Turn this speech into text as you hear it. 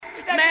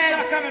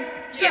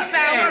Get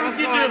down. What was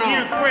you doing if you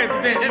was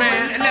president,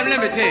 man?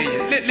 Let me tell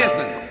you.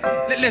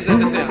 Listen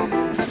to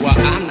this. Well,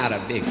 I'm not a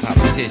big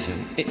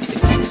politician.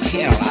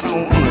 Hell, I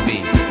don't want to be.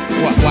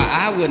 Why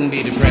I wouldn't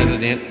be the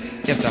president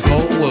if the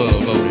whole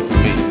world voted for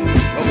me.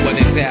 Well,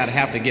 they say I'd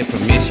have to get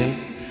permission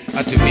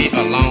to be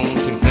alone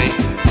to think.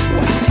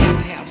 Well, I'd have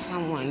to have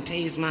someone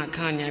taste my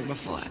cognac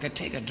before I could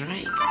take a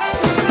drink.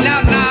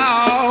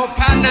 No,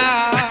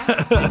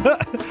 partner.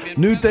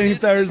 New Thing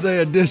Thursday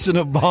edition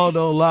of Ball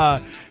Don't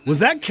Lie. Was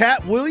that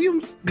Cat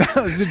Williams? That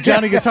was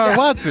Johnny Guitar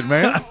Watson,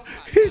 man.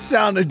 He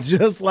sounded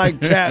just like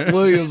Cat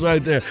Williams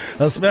right there,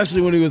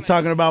 especially when he was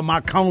talking about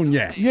my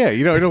cognac. Yeah,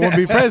 you don't want to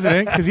be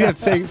president because you have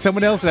to say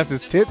someone else would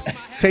have to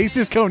taste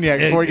his cognac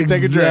before you can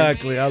take a drink.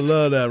 Exactly. I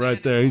love that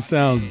right there. He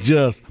sounds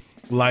just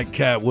like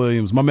Cat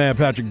Williams. My man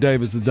Patrick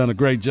Davis has done a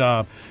great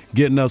job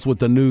getting us with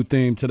the new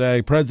theme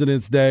today.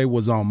 President's Day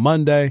was on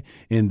Monday,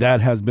 and that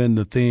has been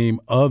the theme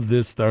of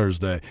this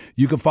Thursday.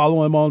 You can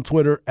follow him on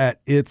Twitter at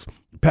It's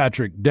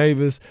Patrick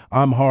Davis.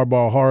 I'm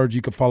Hardball Harge.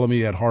 You can follow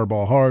me at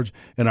Hardball Harge.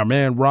 And our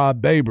man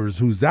Rob Babers,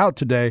 who's out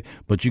today,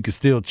 but you can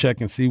still check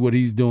and see what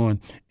he's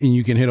doing, and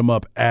you can hit him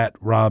up at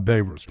Rob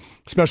Babers.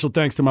 Special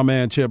thanks to my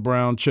man Chip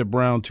Brown,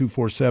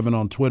 ChipBrown247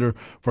 on Twitter,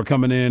 for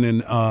coming in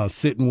and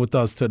sitting with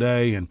us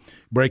today and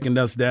breaking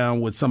us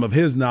down with some of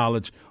his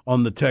knowledge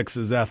on the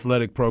Texas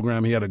athletic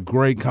program. He had a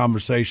great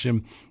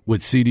conversation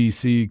with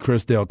CDC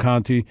Chris Del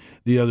Conte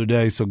the other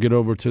day, so get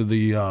over to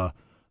the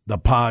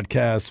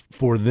podcast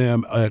for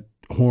them at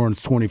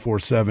Horns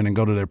 24/7 and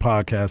go to their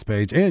podcast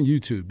page and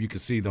YouTube. You can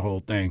see the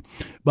whole thing.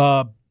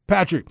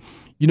 Patrick,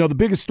 you know, the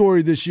biggest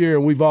story this year,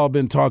 and we've all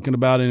been talking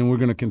about it, and we're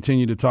going to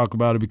continue to talk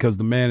about it because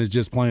the man is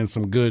just playing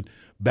some good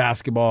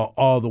basketball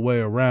all the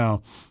way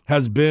around,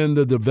 has been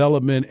the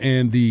development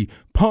and the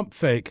pump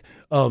fake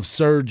of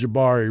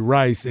Sir'Jabari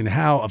Rice and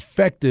how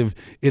effective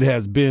it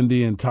has been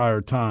the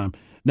entire time.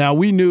 Now,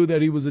 we knew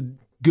that he was a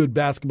good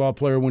basketball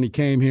player when he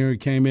came here. He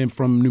came in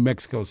from New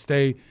Mexico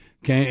State.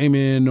 Came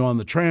in on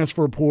the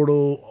transfer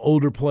portal,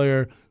 older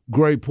player,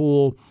 great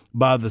pull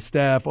by the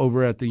staff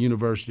over at the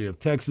University of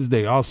Texas.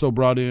 They also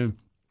brought in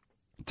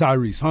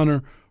Tyrese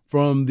Hunter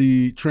from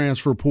the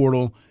transfer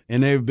portal,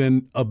 and they've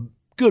been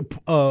good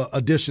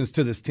additions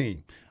to this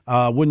team.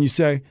 Wouldn't you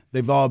say?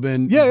 They've all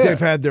been they've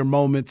had their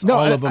moments. No,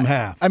 all of them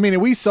have. I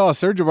mean, we saw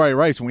Sir'Jabari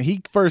Rice when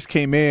he first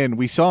came in.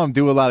 We saw him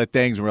do a lot of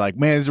things. And we're like,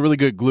 man, this is a really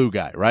good glue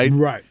guy, right?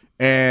 Right.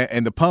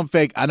 And the pump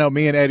fake, I know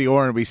me and Eddie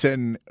Orrin would be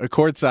sitting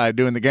courtside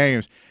doing the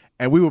games,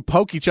 and we would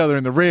poke each other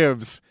in the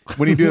ribs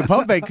when he do the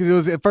pump fake because it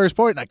was at first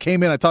point. And I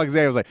came in, I talked to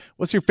Zay, I was like,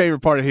 what's your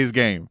favorite part of his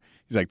game?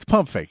 He's like, the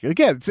pump fake.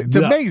 Again, it's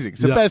amazing.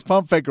 It's the best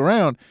pump fake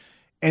around.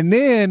 And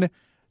then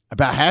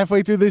about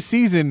halfway through this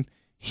season,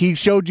 he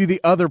showed you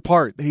the other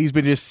part that he's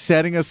been just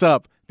setting us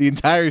up the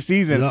entire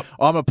season. Yep.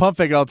 Oh, I'm a pump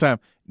fake it all the time.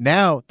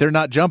 Now they're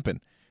not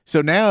jumping.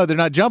 So now they're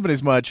not jumping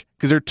as much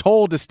because they're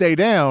told to stay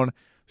down.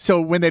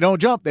 So when they don't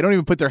jump, they don't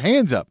even put their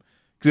hands up.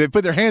 Because if they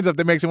put their hands up,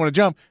 that makes them want to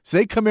jump. So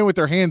they come in with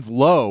their hands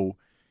low,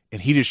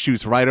 and he just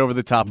shoots right over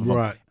the top of them.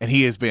 Right. And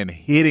he has been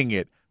hitting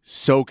it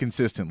so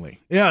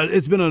consistently. Yeah,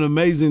 it's been an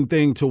amazing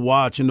thing to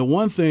watch. And the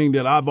one thing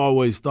that I've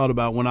always thought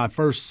about when I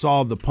first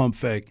saw the pump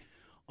fake,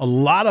 a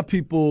lot of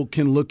people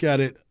can look at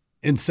it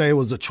and say it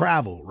was a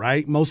travel,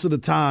 right? Most of the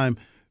time,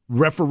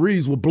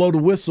 referees will blow the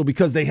whistle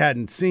because they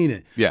hadn't seen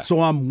it. Yeah.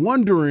 So I'm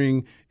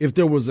wondering if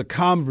there was a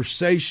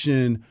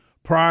conversation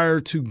prior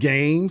to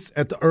games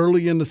at the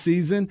early in the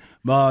season.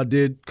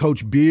 Did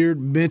Coach Beard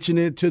mention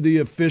it to the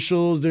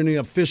officials during the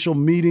official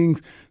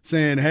meetings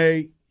saying,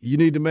 hey, you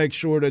need to make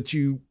sure that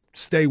you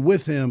stay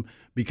with him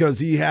because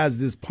he has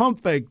this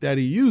pump fake that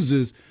he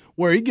uses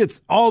where he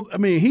gets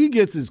he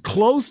gets as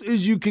close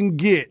as you can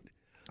get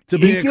to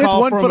he being gets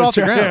called 1 from foot a off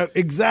the ground.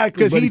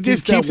 Exactly. Because he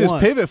just keeps his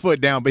pivot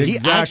foot down, but he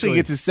actually Exactly.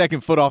 gets his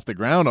second foot off the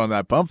ground on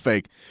that pump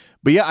fake.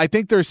 But, yeah, I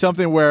think there's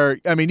something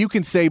where, I mean, you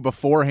can say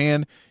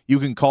beforehand, you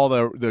can call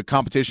the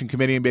competition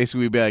committee and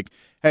basically be like,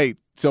 hey,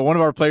 so one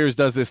of our players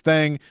does this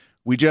thing.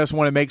 We just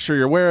want to make sure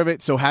you're aware of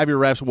it, so have your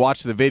refs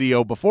watch the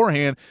video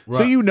beforehand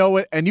so you know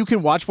it, and you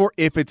can watch for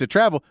it if it's a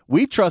travel.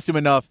 We trust him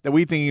enough that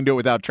we think he can do it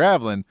without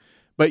traveling,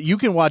 but you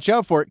can watch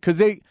out for it because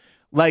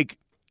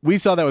we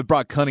saw that with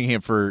Brock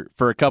Cunningham for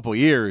a couple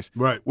years,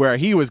 right? Where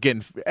he was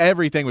getting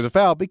everything was a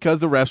foul because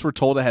the refs were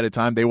told ahead of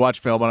time. They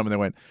watched film on him and they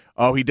went,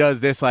 "Oh, he does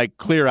this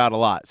clear out a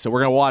lot, so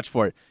we're gonna watch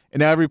for it." And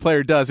now every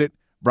player does it.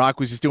 Brock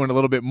was just doing a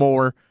little bit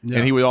more,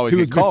 and he would always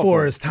get called before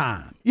for his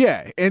time.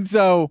 Yeah, and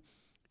so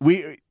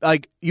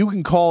you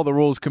can call the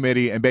rules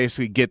committee and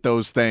basically get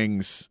those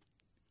things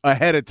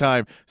ahead of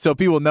time so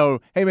people know,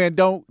 hey man,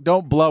 don't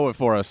blow it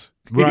for us.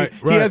 Right,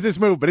 He has this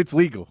move, but it's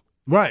legal.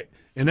 Right.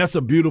 And that's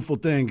a beautiful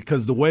thing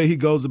because the way he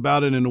goes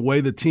about it and the way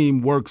the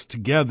team works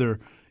together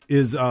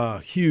is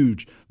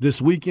huge.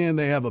 This weekend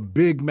they have a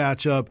big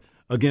matchup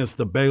against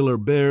the Baylor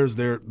Bears.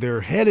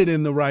 They're headed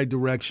in the right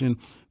direction.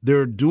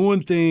 They're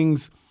doing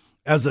things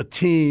as a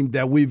team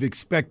that we've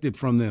expected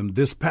from them.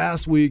 This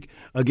past week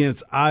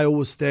against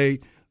Iowa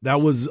State, that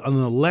was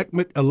an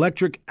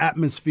electric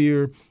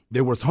atmosphere.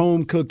 There was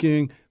home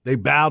cooking. They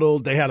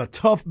battled. They had a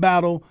tough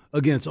battle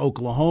against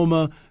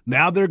Oklahoma.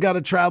 Now they're got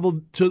to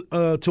travel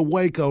to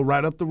Waco,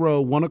 right up the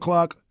road, 1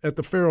 o'clock at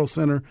the Farrell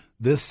Center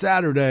this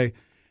Saturday.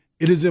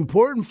 It is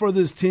important for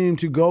this team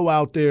to go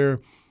out there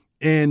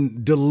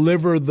and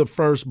deliver the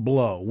first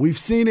blow. We've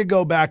seen it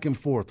go back and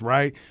forth,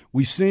 right?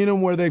 We've seen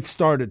them where they've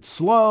started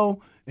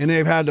slow and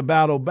they've had to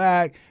battle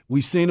back.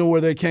 We've seen them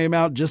where they came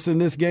out just in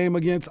this game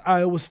against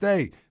Iowa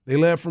State. They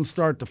led from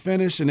start to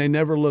finish and they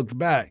never looked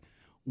back.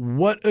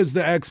 What is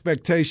the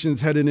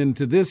expectations heading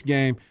into this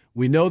game?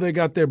 We know they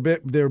got their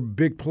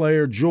big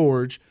player,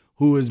 George,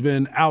 who has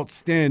been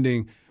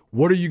outstanding.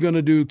 What are you going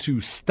to do to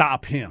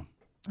stop him?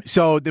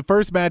 So the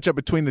first matchup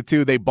between the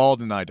two, they ball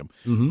denied him.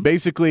 Mm-hmm.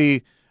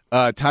 Basically,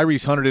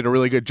 Tyrese Hunter did a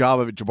really good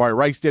job of it. Jabari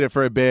Rice did it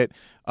for a bit.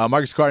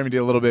 Marcus Carter did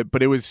a little bit,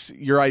 but it was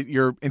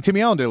and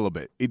Timmy Allen did a little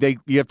bit.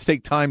 You have to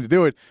take time to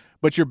do it,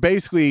 but you're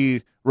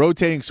basically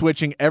rotating,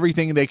 switching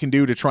everything they can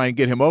do to try and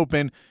get him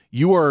open.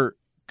 You are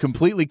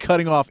completely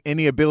cutting off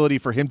any ability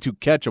for him to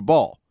catch a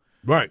ball.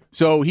 Right.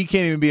 So he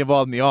can't even be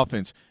involved in the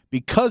offense.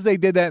 Because they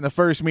did that in the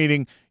first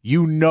meeting,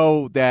 you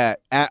know that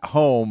at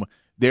home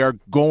they are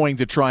going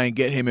to try and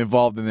get him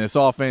involved in this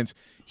offense.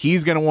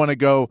 He's going to want to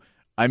go.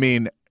 I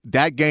mean,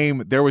 that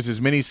game, there was as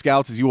many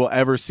scouts as you will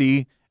ever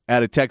see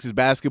at a Texas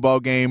basketball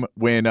game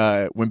when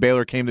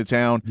Baylor came to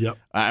town. Yep.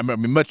 I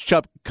mean, Much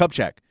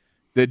Kupchak,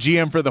 the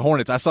GM for the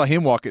Hornets. I saw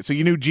him walk it. So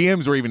you knew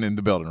GMs were even in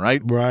the building,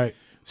 right? Right.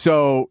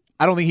 So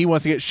I don't think he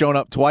wants to get shown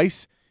up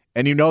twice,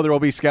 and you know there will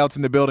be scouts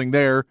in the building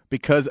there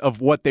because of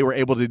what they were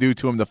able to do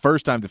to him the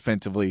first time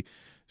defensively.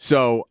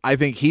 So I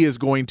think he is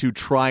going to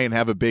try and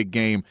have a big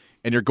game,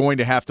 and you're going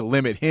to have to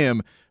limit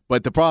him.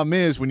 But the problem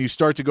is when you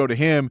start to go to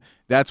him,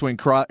 that's when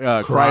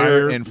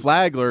Cryer and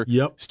Flagler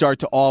start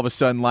to all of a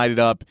sudden light it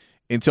up.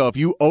 And so if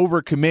you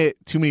overcommit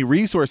too many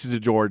resources to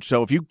George,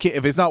 so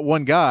if it's not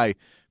one guy,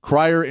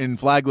 Cryer and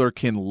Flagler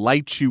can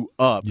light you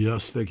up.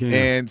 Yes, they can.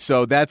 And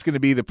so that's going to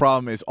be the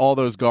problem is all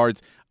those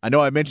guards. I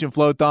know I mentioned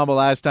Flo Thamba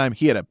last time.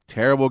 He had a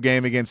terrible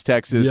game against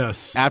Texas.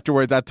 Yes.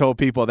 Afterwards, I told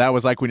people that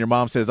was like when your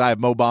mom says, I have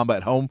Mo Bamba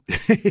at home.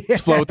 It's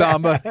Flo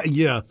Thamba.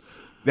 Yeah.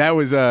 That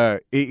was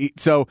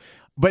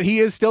but he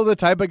is still the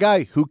type of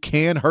guy who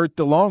can hurt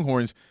the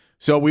Longhorns.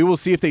 So we will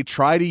see if they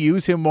try to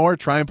use him more,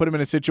 try and put him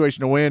in a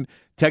situation to win.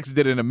 Texas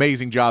did an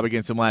amazing job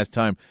against him last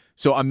time.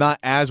 So I'm not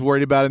as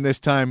worried about him this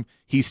time.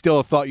 He's still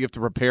a thought you have to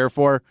prepare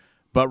for.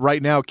 But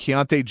right now,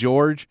 Keontae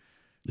George,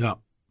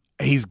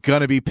 he's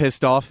going to be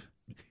pissed off.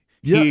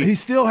 Yeah, he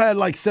still had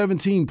like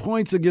 17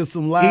 points against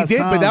them last time. He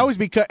did, but that was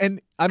because –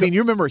 and, I mean, you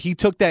remember he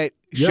took that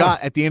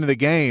shot at the end of the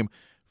game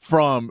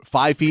from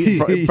 5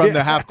 feet from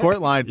the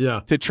half-court line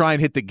to try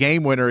and hit the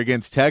game winner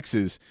against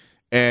Texas,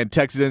 and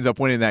Texas ends up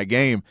winning that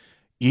game.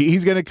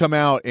 He's going to come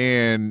out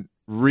and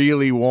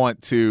really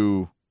want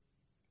to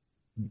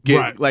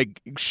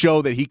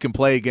show that he can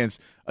play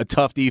against a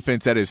tough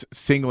defense that is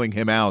singling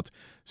him out.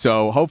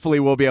 So hopefully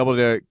we'll be able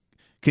to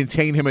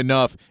contain him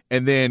enough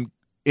and then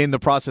 – in the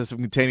process of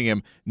containing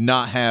him,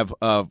 not have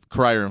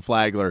Cryer and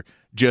Flagler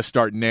just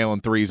start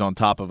nailing threes on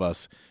top of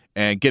us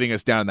and getting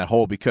us down in that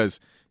hole because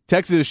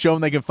Texas has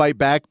shown they can fight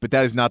back, but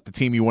that is not the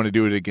team you want to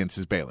do it against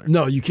as Baylor.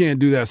 No, you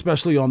can't do that,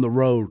 especially on the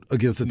road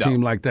against a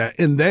team like that.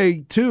 And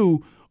they,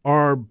 too,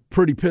 are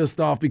pretty pissed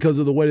off because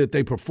of the way that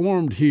they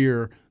performed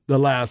here the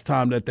last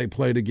time that they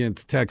played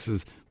against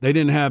Texas. They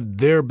didn't have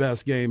their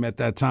best game at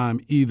that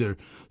time either.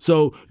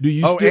 So do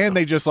you and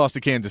they just lost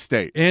to Kansas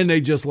State. And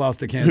they just lost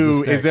to Kansas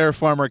State. Who is their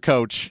former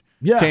coach,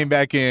 came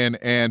back in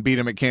and beat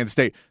them at Kansas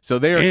State. So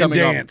they are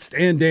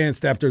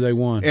danced after they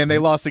won. And they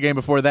lost the game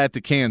before that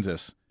to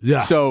Kansas.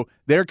 Yeah. So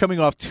they're coming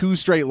off 2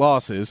 straight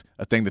losses,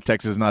 a thing that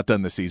Texas has not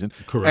done this season.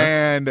 Correct.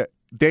 And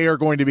they are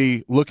going to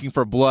be looking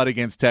for blood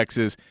against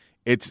Texas.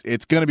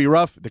 It's going to be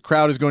rough. The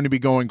crowd is going to be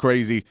going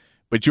crazy,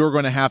 but you're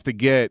going to have to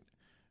get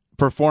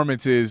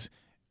performances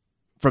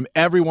from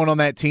everyone on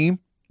that team.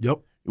 Yep.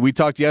 We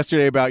talked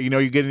yesterday about, you're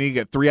going to need to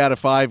get 3 out of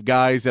 5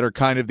 guys that are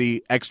kind of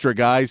the extra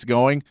guys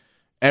going.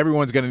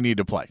 Everyone's going to need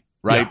to play,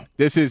 right? Yeah.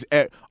 This is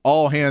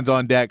all hands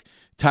on deck.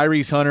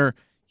 Tyrese Hunter,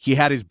 he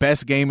had his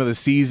best game of the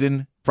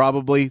season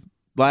probably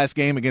last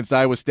game against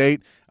Iowa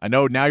State. I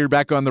know now you're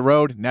back on the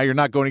road. Now you're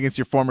not going against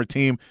your former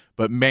team,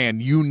 but, man,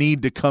 you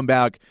need to come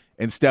back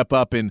and step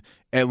up and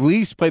at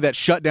least play that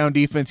shutdown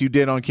defense you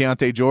did on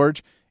Keontae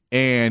George.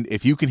 And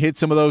if you can hit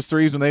some of those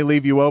threes when they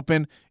leave you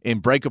open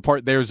and break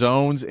apart their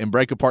zones and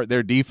break apart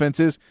their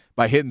defenses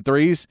by hitting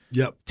threes,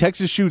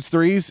 Texas shoots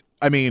threes.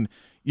 I mean,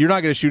 you're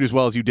not going to shoot as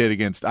well as you did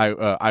against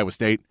Iowa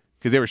State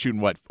because they were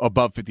shooting,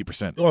 above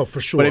 50%. Oh, for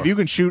sure. But if you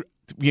can shoot,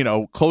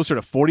 closer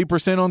to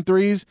 40% on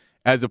threes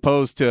as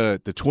opposed to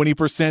the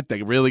 20%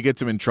 that really gets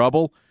them in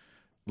trouble,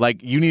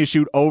 like you need to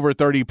shoot over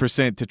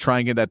 30% to try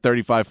and get that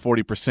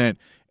 35-40%,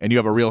 and you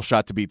have a real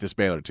shot to beat this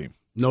Baylor team.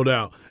 No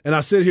doubt. And I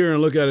sit here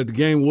and look at it. The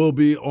game will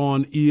be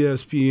on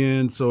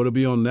ESPN, so it'll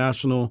be on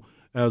national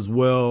as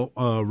well,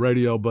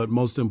 radio. But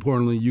most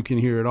importantly, you can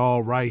hear it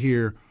all right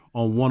here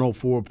on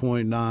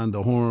 104.9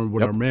 The Horn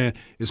with our man.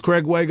 Is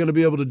Craig Way going to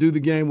be able to do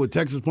the game with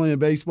Texas playing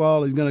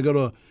baseball? He's going to go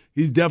to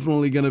he's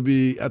definitely going to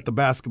be at the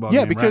basketball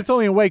Yeah, game, because right? it's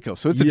only in Waco,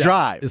 so it's a Yeah,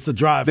 drive. it's a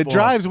drive The for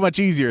drive's much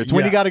easier. It's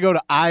when Yeah. you got to go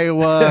to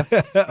Iowa.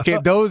 Okay,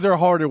 those are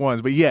harder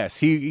ones. But yes,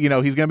 he's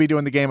going to be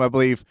doing the game, I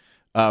believe,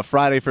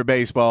 Friday for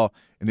baseball,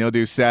 and they'll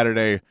do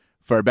Saturday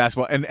for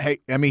basketball. And hey,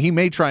 I mean, he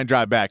may try and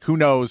drive back. Who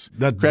knows?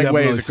 That Craig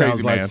Way definitely is a crazy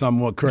sounds man. like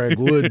something what Craig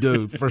would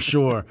do for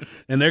sure.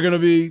 And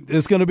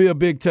it's going to be a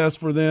big test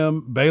for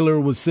them. Baylor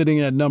was sitting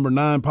at number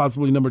 9,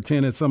 possibly number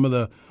 10 at some of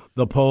the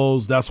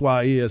polls. That's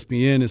why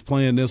ESPN is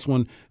playing this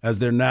one as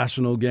their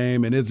national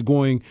game, and it's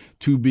going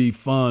to be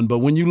fun. But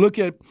when you look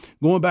at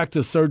going back to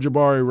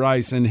Sir'Jabari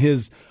Rice and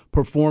his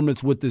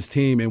performance with this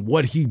team and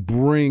what he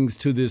brings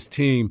to this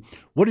team,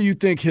 what do you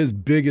think his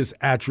biggest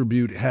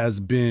attribute has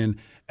been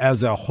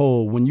as a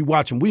whole? When you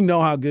watch him, we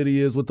know how good he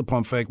is with the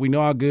pump fake. We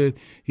know how good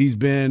he's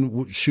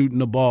been shooting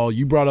the ball.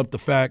 You brought up the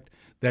fact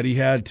that he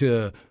had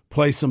to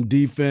play some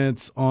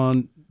defense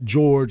on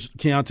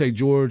Keontae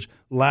George,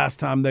 last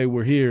time they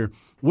were here.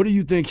 What do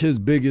you think his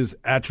biggest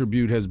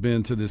attribute has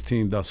been to this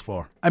team thus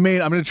far? I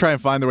mean, I'm going to try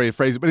and find the way to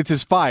phrase it, but it's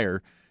his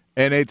fire.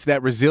 And it's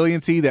that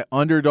resiliency, that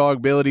underdog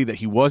ability that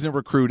he wasn't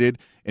recruited,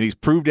 and he's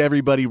proved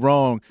everybody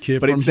wrong.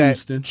 Kid but from it's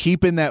Houston. that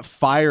keeping that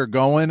fire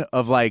going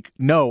of like,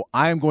 no,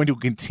 I am going to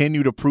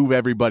continue to prove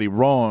everybody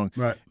wrong.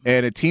 Right.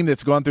 And a team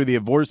that's gone through the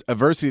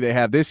adversity they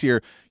have this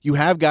year, you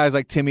have guys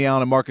like Timmy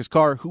Allen and Marcus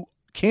Carr who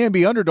can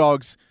be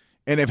underdogs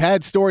and have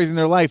had stories in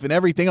their life and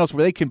everything else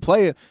where they can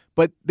play it,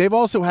 but they've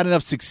also had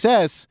enough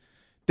success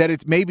that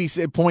it's maybe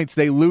at points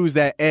they lose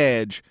that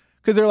edge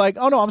because they're like,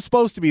 oh, no, I'm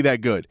supposed to be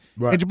that good.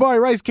 Right. And Jabari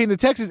Rice came to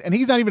Texas, and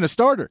he's not even a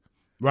starter.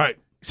 Right.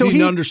 So he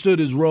he understood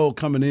his role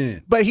coming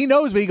in. But he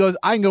knows, but he goes,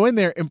 I can go in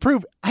there and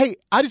prove, hey,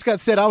 I just got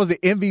said I was the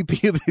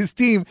MVP of this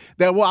team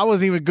that I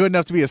wasn't even good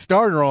enough to be a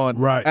starter on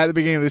Right. at the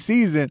beginning of the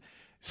season.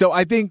 So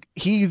I think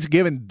he's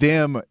given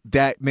them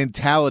that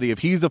mentality. If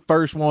he's the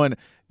first one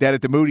that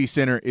at the Moody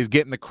Center is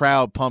getting the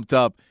crowd pumped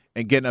up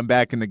and getting them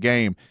back in the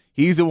game,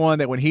 he's the one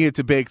that when he hits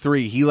a big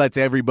three, he lets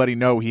everybody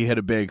know he hit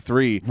a big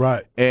three.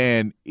 Right.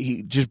 And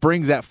he just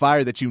brings that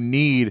fire that you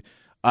need.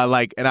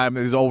 And I'm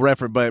his old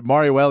reference, but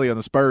Mario Elie on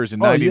the Spurs in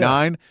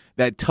 '99,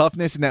 that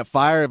toughness and that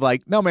fire of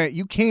like, no, man,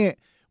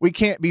 we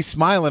can't be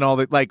smiling all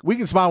the like, we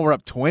can smile when we're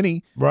up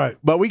 20. Right.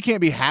 But we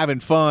can't be having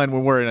fun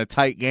when we're in a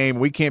tight game.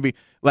 We can't be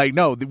like,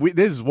 no,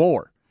 this is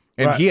war.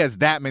 And Right. he has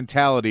that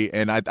mentality,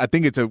 and I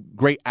think it's a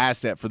great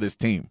asset for this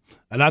team.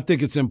 And I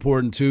think it's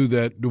important, too,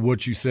 that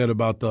what you said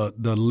about the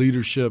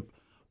leadership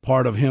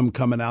part of him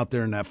coming out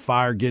there and that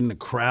fire, getting the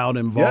crowd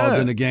involved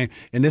Yeah. in the game.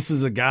 And this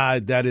is a guy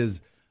that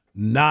is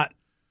not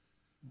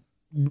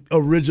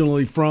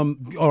originally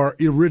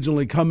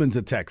coming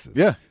to Texas.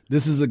 Yeah.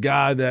 This is a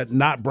guy that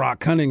not Brock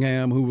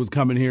Cunningham, who was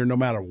coming here no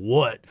matter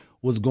what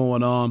was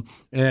going on.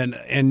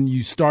 And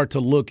you start to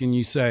look and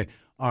you say,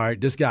 all right,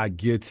 this guy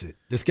gets it.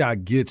 This guy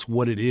gets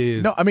what it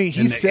is. No, I mean,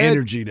 and the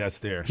energy that's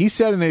there. He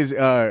said in his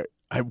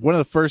one of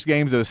the first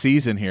games of the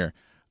season here,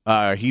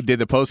 he did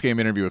the post-game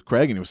interview with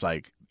Craig, and he was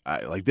like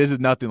this is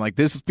nothing. Like,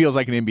 this feels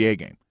like an NBA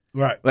game.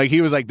 Right. Like,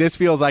 he was like, this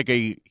feels like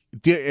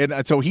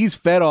and so he's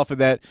fed off of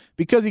that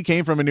because he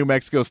came from a New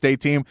Mexico State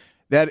team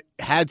that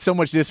had so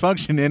much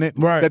dysfunction in it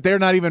Right. that they're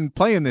not even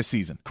playing this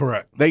season.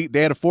 Correct. They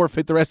had to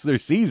forfeit the rest of their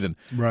season.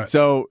 Right.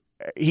 So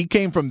he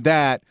came from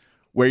that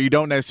where you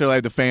don't necessarily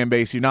have the fan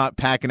base, you're not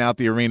packing out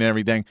the arena and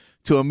everything,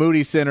 to a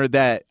Moody Center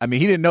that, I mean,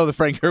 he didn't know the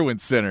Frank Irwin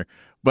Center,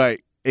 but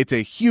it's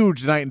a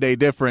huge night and day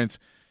difference.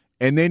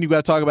 And then you got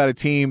to talk about a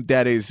team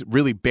that is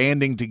really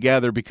banding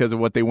together because of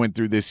what they went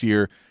through this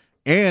year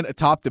and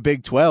atop the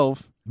Big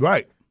 12.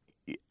 Right.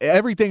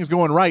 Everything's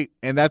going right,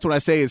 and that's what I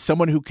say is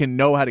someone who can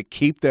know how to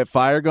keep that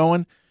fire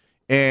going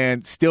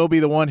and still be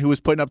the one who was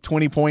putting up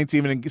 20 points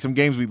even in some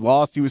games we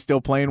lost. He was still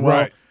playing well.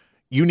 Right.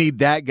 You need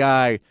that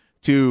guy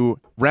to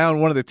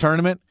round one of the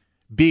tournament,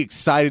 be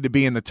excited to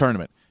be in the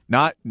tournament,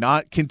 not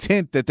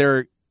content that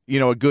they're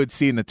a good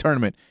seed in the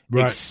tournament.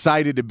 Right.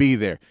 Excited to be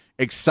there,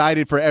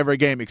 excited for every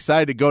game,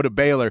 excited to go to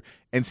Baylor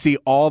and see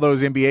all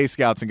those NBA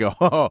scouts and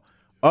go,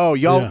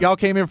 y'all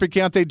came in for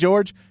Keontae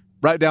George,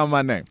 write down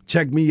my name.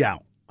 Check me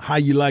out. How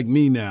you like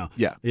me now?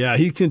 Yeah. Yeah,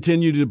 he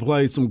continued to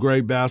play some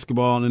great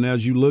basketball, and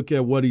as you look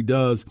at what he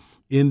does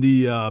in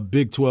the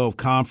Big 12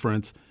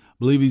 Conference, I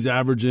believe he's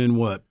averaging,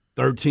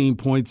 13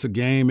 points a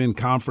game in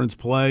conference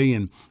play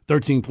and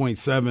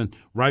 13.7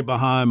 right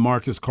behind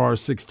Marcus Carr,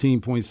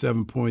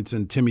 16.7 points,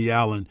 and Timmy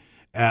Allen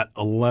at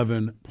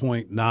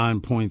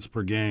 11.9 points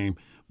per game.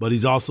 But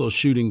he's also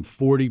shooting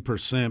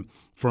 40%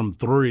 from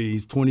three.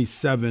 He's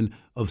 27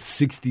 of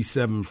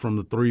 67 from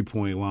the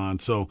three-point line.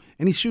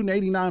 And he's shooting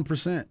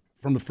 89%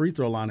 from the free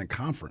throw line in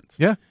conference.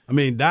 Yeah. I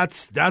mean,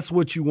 that's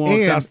what you want.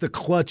 And, that's the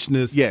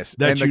clutchness yes,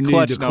 that and you the need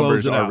clutch to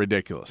numbers close it are out.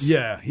 ridiculous.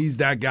 Yeah, he's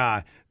that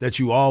guy that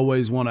you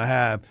always want to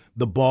have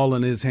the ball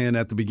in his hand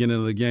at the beginning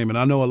of the game. And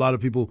I know a lot of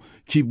people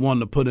keep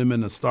wanting to put him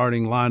in the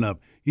starting lineup.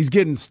 He's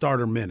getting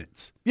starter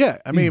minutes. Yeah,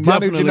 I mean, He's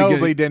Manu definitely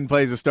Ginobili didn't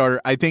play as a starter.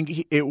 I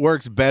think it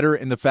works better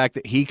in the fact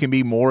that he can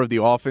be more of the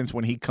offense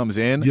when he comes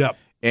in Yep.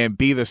 and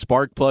be the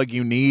spark plug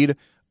you need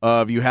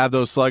of you have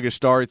those sluggish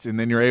starts, and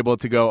then you're able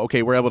to go,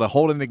 okay, we're able to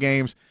hold in the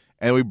games,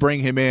 and we bring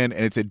him in,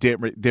 and it's a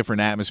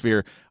different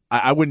atmosphere.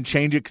 I wouldn't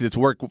change it because it's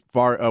worked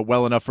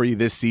well enough for you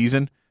this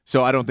season.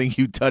 So I don't think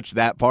you touch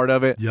that part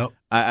of it. Yep.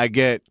 I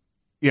get,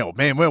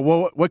 man,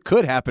 what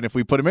could happen if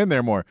we put him in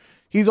there more?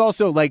 He's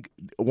also like,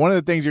 one of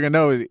the things you're going to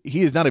know is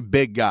he is not a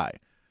big guy.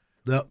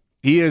 Yep.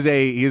 He is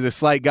a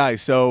slight guy.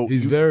 So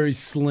he's very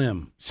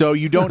slim. So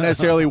you don't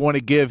necessarily want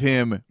to give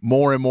him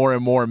more and more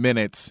and more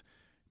minutes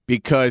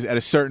because at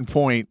a certain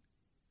point,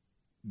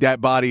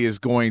 that body is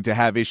going to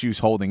have issues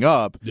holding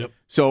up. Yep.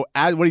 So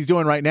as what he's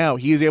doing right now,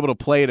 he is able to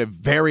play at a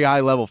very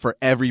high level for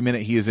every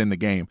minute he is in the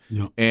game.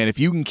 Yep. And if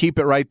you can keep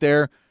it right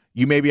there,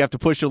 you maybe have to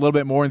push it a little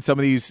bit more in some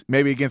of these,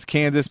 maybe against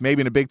Kansas,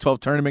 maybe in a Big 12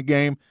 tournament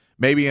game,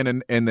 maybe in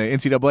the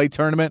NCAA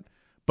tournament.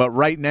 But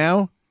right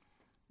now,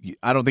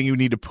 I don't think you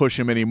need to push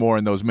him anymore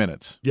in those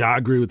minutes. Yeah, I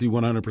agree with you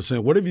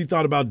 100%. What have you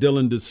thought about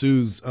Dylan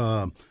Dessou's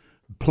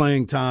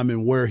playing time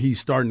and where he's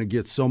starting to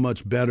get so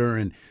much better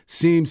and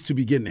seems to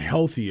be getting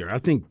healthier? I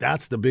think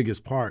that's the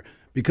biggest part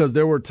because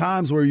there were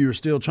times where you were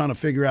still trying to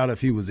figure out if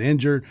he was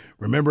injured.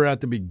 Remember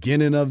at the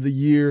beginning of the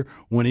year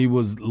when he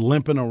was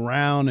limping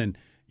around and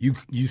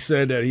you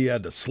said that he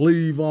had the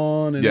sleeve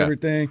on and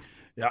everything.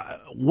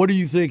 What do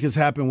you think has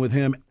happened with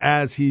him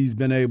as he's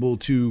been able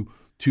to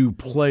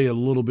play a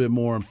little bit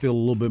more and feel a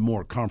little bit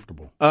more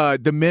comfortable?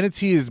 The minutes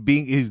he's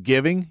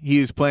giving, he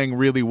is playing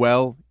really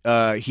well.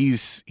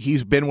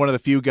 He's been one of the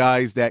few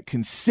guys that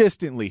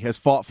consistently has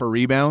fought for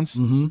rebounds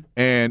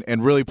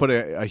and really put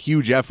a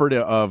huge effort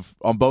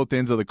on both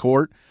ends of the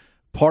court.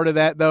 Part of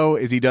that though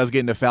is he does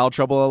get into foul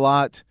trouble a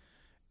lot,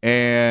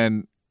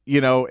 and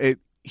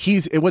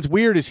what's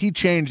weird is he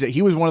changed it.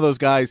 He was one of those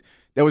guys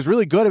that was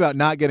really good about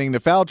not getting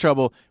into foul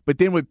trouble, but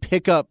then would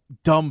pick up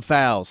dumb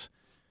fouls.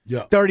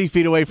 Yeah. 30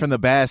 feet away from the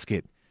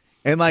basket.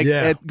 And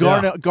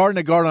guard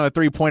on a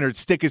three-pointer,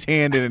 stick his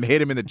hand in and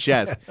hit him in the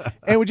chest.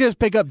 And would just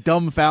pick up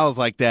dumb fouls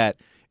like that.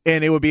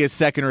 And it would be his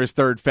second or his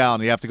third foul,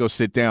 and he'd have to go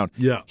sit down.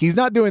 Yeah. He's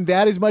not doing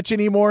that as much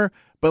anymore,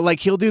 but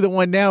he'll do the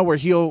one now where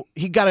he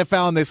got a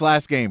foul in this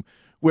last game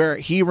where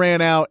he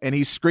ran out and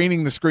he's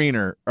screening the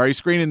screener, or he's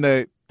screening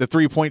the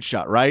three-point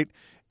shot, right?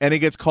 And he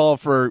gets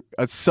called for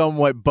a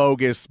somewhat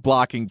bogus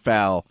blocking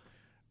foul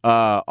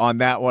on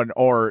that one,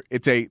 or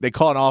they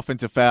call an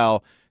offensive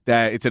foul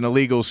that it's an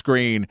illegal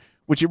screen,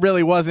 which it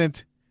really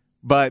wasn't,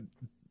 but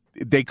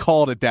they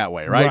called it that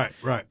way, right?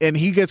 Right. And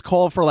he gets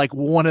called for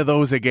one of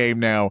those a game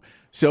now.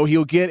 So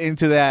he'll get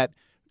into that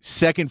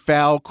second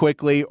foul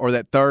quickly or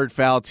that third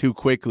foul too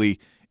quickly,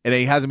 and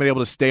he hasn't been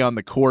able to stay on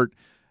the court.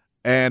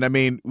 And, I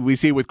mean, we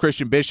see with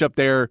Christian Bishop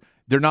there,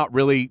 they're not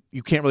really –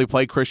 you can't really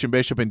play Christian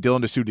Bishop and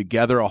Dylan Disu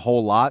together a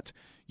whole lot.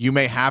 You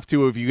may have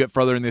to if you get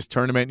further in this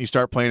tournament and you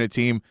start playing a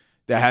team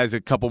that has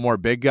a couple more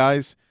big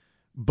guys.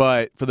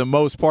 But for the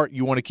most part,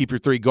 you want to keep your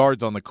three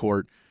guards on the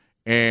court.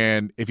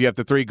 And if you have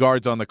the three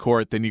guards on the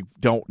court, then you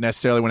don't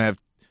necessarily want to have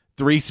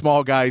three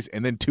small guys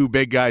and then two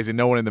big guys and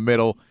no one in the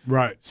middle.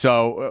 Right.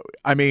 So,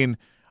 I mean,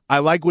 I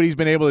like what he's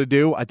been able to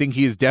do. I think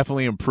he has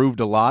definitely improved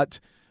a lot.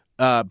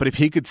 But if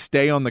he could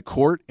stay on the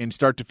court and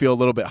start to feel a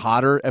little bit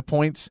hotter at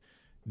points,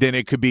 then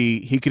he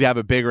could have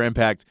a bigger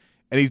impact.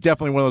 And he's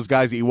definitely one of those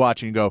guys that you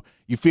watch and you go,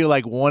 you feel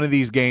like one of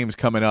these games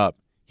coming up,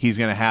 he's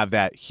going to have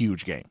that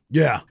huge game.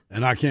 Yeah,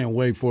 and I can't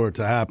wait for it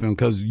to happen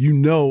because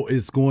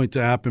it's going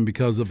to happen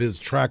because of his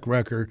track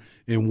record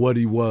and what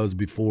he was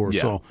before.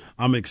 Yeah. So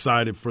I'm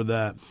excited for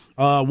that.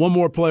 One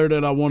more player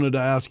that I wanted to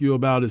ask you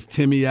about is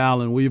Timmy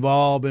Allen. We've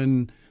all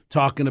been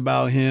talking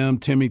about him,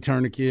 Timmy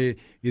Tourniquet.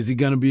 Is he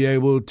going to be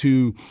able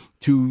to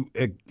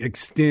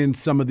extend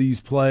some of these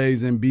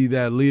plays and be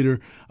that leader?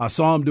 I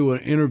saw him do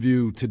an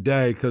interview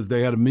today because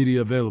they had a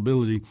media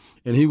availability,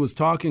 and he was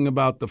talking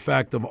about the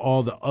fact of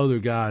all the other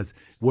guys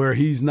where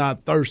he's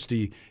not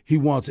thirsty. He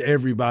wants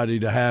everybody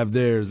to have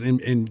theirs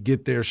and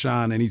get their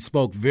shine, and he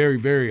spoke very,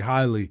 very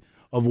highly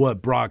of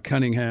what Brock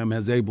Cunningham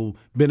has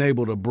been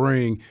able to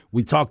bring.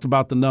 We talked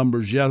about the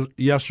numbers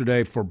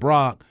yesterday for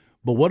Brock,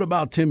 but what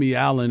about Timmy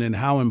Allen and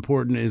how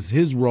important is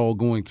his role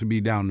going to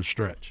be down the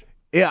stretch?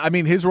 Yeah, I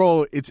mean, his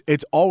role,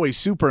 it's always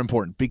super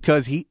important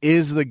because he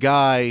is the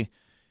guy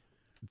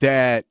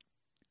that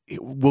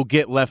will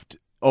get left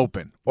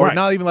open. Or Right.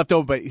 not even left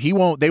open,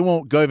 but they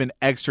won't give an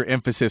extra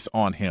emphasis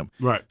on him.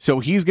 Right. So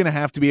he's going to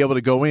have to be able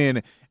to go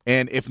in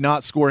and, if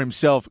not score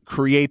himself,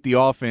 create the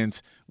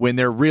offense when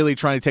they're really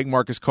trying to take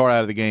Marcus Carr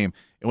out of the game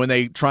and when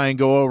they try and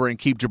go over and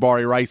keep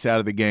Jabari Rice out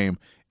of the game.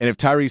 And if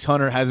Tyrese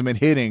Hunter hasn't been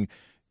hitting,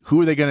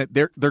 who are they going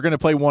to – they're going to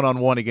play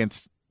one-on-one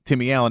against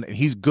Timmy Allen, and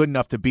he's good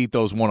enough to beat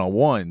those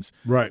one-on-ones.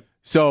 Right.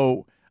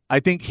 So I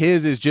think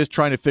his is just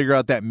trying to figure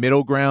out that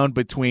middle ground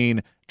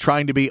between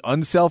trying to be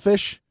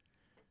unselfish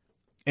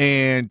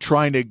and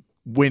trying to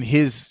win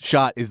his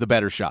shot is the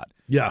better shot.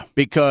 Yeah.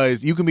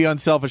 Because you can be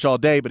unselfish all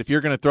day, but if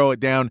you're going to throw it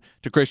down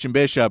to Christian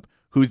Bishop,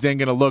 who's then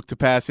going to look to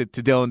pass it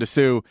to Dylan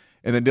Disu,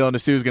 and then Dylan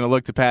Disu is going to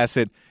look to pass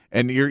it,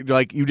 and you're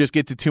like, you just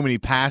get to too many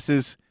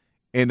passes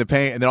in the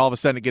paint, and then all of a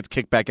sudden it gets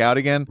kicked back out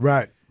again.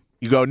 Right.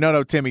 You go,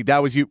 no, Timmy,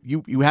 that was you.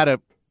 You had a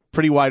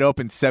pretty wide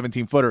open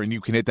 17-footer, and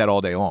you can hit that all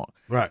day long.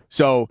 Right.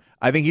 So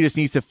I think he just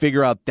needs to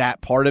figure out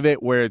that part of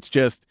it where it's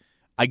just,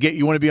 I get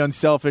you want to be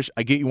unselfish.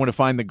 I get you want to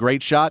find the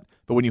great shot,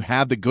 but when you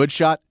have the good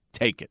shot,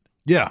 take it.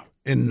 Yeah,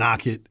 and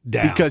knock it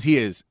down. Because he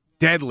is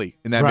deadly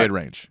in that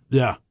mid-range.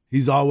 Yeah,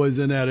 he's always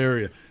in that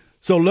area.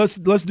 So let's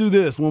do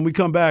this. When we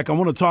come back, I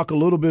want to talk a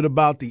little bit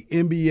about the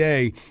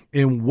NBA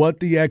and what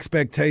the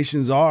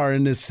expectations are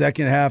in this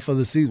second half of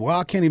the season. Well,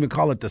 I can't even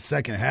call it the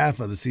second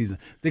half of the season.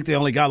 I think they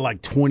only got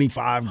like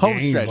 25 home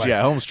games.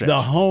 Stretch, home stretch.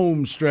 The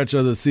home stretch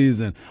of the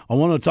season. I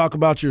want to talk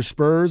about your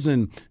Spurs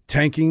and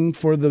tanking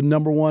for the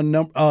number one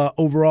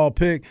overall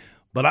pick.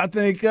 But I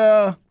think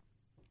the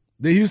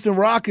Houston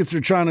Rockets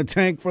are trying to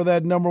tank for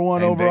that number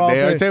one overall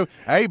pick. They are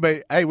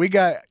too. Hey, we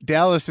got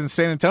Dallas and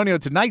San Antonio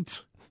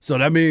tonight. So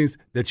that means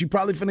that you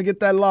probably finna get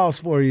that loss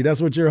for you.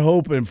 That's what you're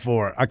hoping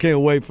for. I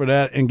can't wait for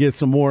that and get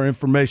some more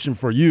information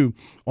for you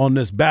on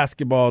this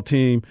basketball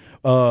team,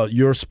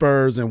 your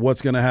Spurs, and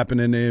what's going to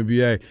happen in the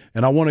NBA.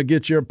 And I want to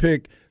get your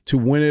pick to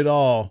win it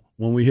all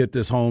when we hit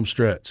this home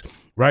stretch.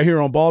 Right here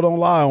on Ball Don't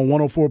Lie on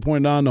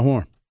 104.9 The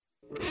Horn.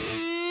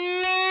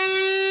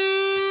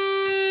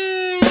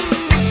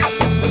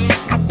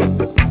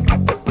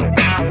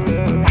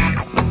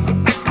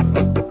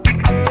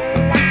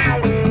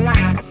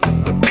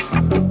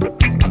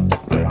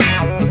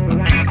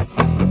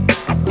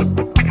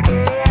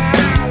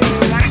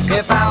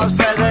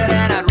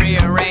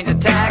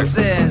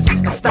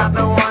 Stop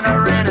the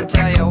wondering and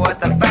tell you what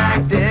the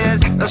fact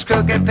is. Those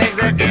crooked pigs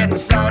are getting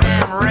so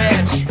damn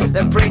rich.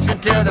 They're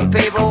preaching to the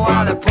people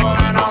while they're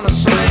pulling on the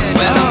switch.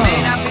 Well,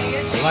 may not be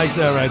a I like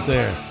that right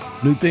there.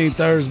 New theme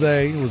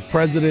Thursday. It was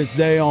President's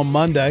Day on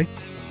Monday.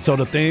 So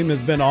the theme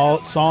has been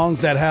all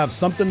songs that have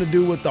something to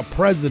do with the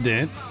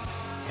president.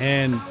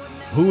 And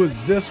who is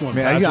this one?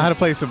 Man, you got to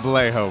play some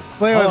Vallejo.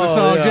 Vallejo is a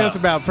song just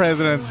about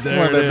presidents, one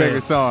of their bigger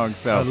songs.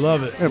 So I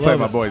love it. I'm going to play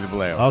my boys at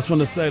Vallejo. I was going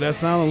to say, that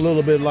sounded a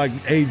little bit like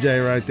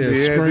AJ right there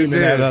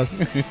screaming at us.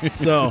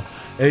 So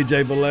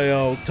AJ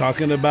Vallejo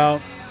talking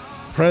about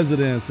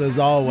presidents as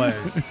always.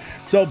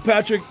 So,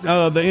 Patrick,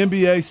 the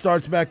NBA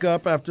starts back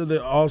up after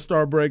the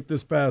All-Star break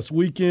this past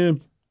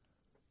weekend.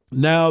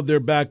 Now they're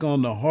back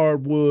on the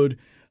hardwood.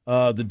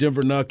 The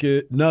Denver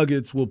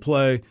Nuggets will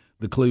play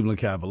the Cleveland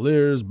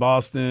Cavaliers,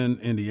 Boston,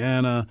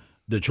 Indiana,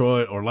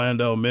 Detroit,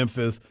 Orlando,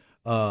 Memphis,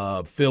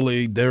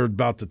 Philly. They're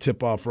about to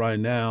tip off right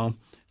now.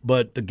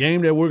 But the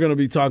game that we're going to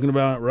be talking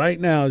about right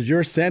now is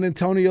your San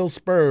Antonio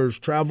Spurs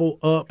travel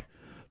up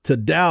to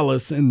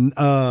Dallas, and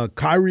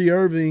Kyrie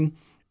Irving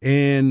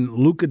and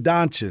Luka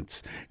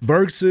Doncic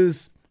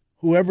versus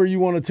whoever you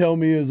want to tell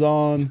me is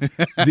on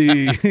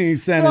the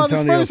San Antonio Spurs. The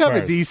Spurs have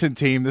a decent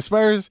team. The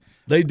Spurs,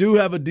 they do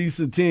have a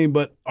decent team,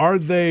 but are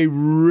they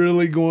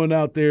really going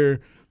out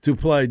there to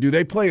play? Do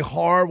they play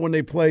hard when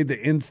they play the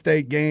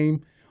in-state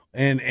game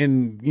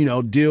and you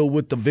know, deal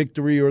with the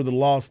victory or the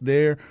loss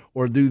there,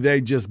 or do they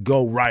just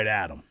go right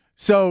at them?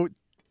 So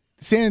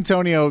San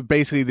Antonio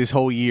basically this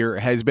whole year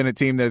has been a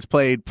team that's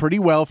played pretty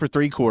well for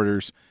three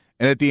quarters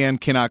and at the end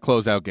cannot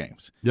close out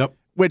games. Yep.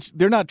 Which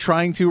they're not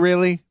trying to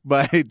really,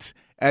 but it's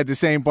at the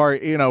same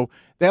part, you know,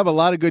 they have a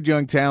lot of good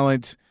young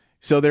talent.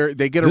 So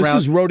they get around.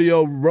 This is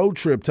rodeo road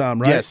trip time,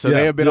 right? Yes, so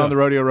they have been on the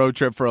rodeo road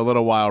trip for a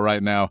little while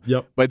right now.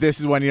 Yep. But this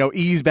is when, you know,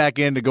 ease back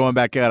into going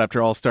back out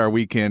after All-Star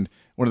weekend.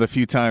 One of the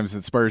few times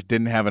that Spurs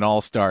didn't have an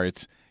All-Star.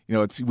 It's, you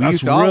know, we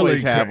used to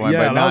always have one,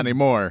 but not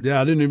anymore. Yeah,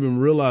 I didn't even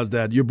realize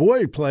that. Your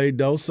boy played,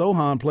 though.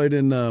 Sohan played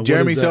in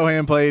Jeremy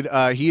Sohan played.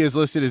 He is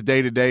listed as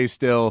day-to-day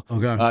still.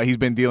 Okay. He's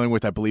been dealing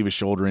with, I believe, a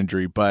shoulder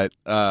injury. But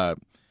we'll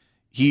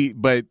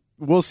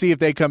see if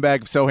they come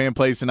back. If Sohan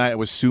plays tonight, it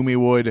was Sumi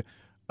Wood.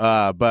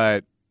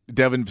 But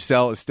Devin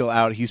Vassell is still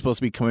out. He's supposed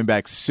to be coming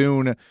back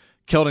soon.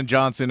 Keldon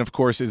Johnson, of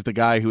course, is the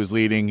guy who is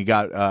leading. He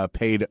got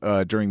paid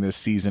during this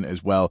season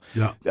as well.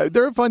 Yeah.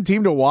 They're a fun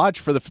team to watch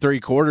for the three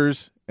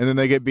quarters, and then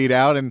they get beat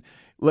out. And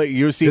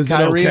you see is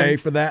Kyrie. Is it okay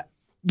for that?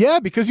 Yeah,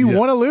 because you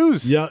want to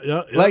lose.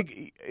 Yeah.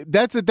 Like,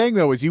 that's the thing,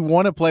 though, is you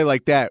want to play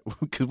like that,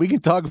 because we can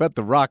talk about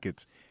the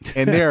Rockets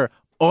and their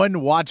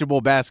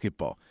unwatchable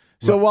basketball.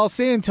 So while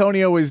San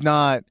Antonio is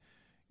not,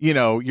 you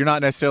know, you're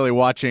not necessarily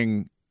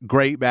watching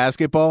great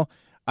basketball,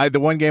 the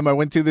one game I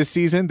went to this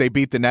season, they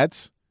beat the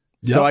Nets.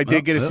 So I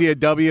did get to see a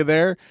W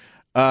there.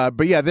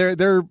 But yeah,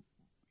 they're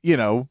you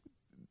know,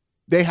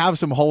 they have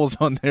some holes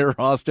on their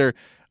roster.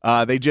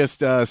 They just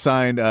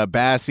signed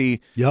Bassey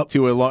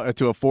to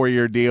a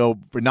 4-year deal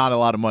for not a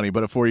lot of money,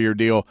 but a 4-year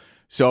deal.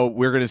 So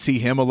we're going to see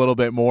him a little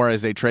bit more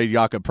as they trade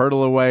Jakob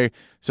Poeltl away.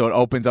 So it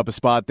opens up a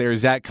spot there.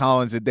 Zach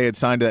Collins, they had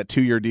signed to that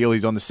 2-year deal.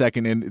 He's on the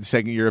second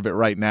year of it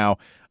right now.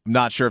 I'm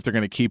not sure if they're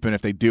going to keep him.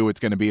 If they do, it's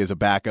going to be as a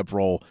backup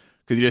role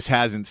because he just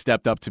hasn't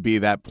stepped up to be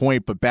that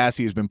point. But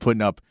Bassey has been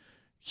putting up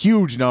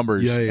huge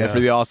numbers for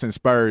the Austin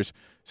Spurs.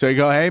 So you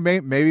go, hey,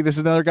 maybe this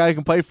is another guy who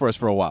can play for us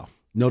for a while.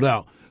 No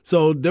doubt.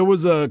 So there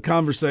was a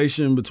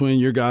conversation between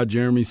your guy,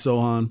 Jeremy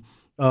Sohan.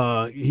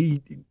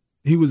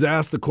 He was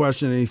asked a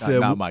question, and he said,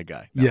 not my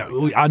guy.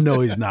 I know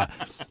he's not.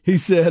 He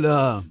said,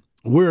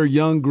 we're a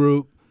young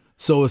group,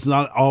 so it's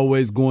not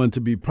always going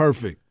to be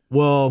perfect.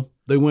 Well,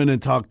 they went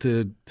and talked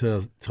to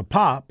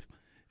Pop,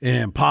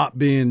 and Pop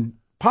being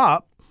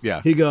Pop,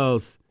 he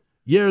goes,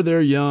 yeah,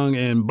 they're young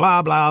and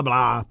blah, blah,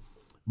 blah.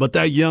 but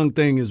that young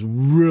thing is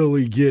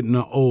really getting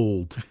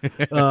old.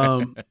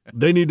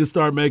 They need to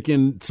start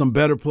making some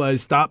better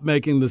plays, stop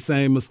making the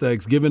same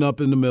mistakes, giving up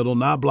in the middle,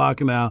 not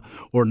blocking out,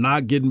 or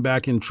not getting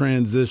back in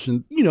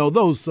transition,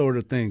 those sort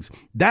of things.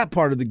 That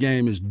part of the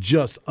game is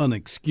just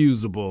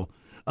unexcusable,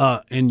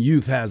 and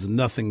youth has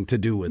nothing to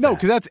do with that. No,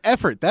 because that's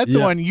effort. That's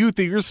on youth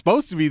that you're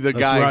supposed to be the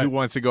guy who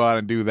wants to go out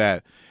and do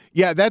that.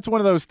 Yeah, that's one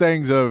of those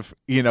things of,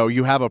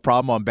 you have a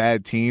problem on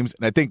bad teams,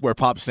 and I think where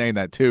Pop's saying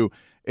that too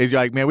is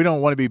you're like, man, we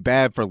don't want to be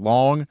bad for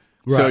long,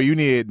 so you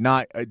need to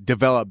not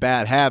develop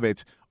bad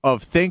habits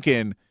of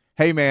thinking,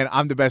 hey, man,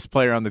 I'm the best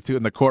player in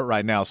the court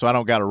right now, so I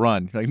don't got to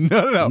run. Like,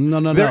 no.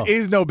 There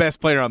is no best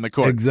player on the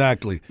court.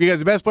 Exactly. Because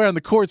the best player on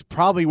the court's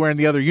probably wearing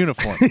the other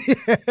uniform.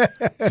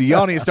 So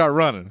y'all need to start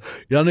running.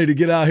 Y'all need to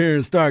get out here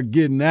and start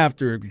getting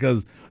after it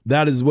because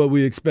that is what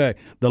we expect.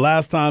 The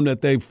last time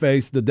that they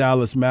faced the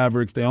Dallas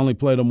Mavericks, they only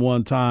played them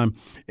one time,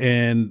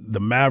 and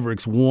the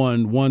Mavericks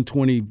won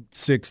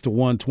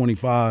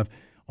 126-125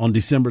 on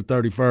December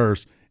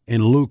 31st,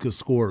 and Luka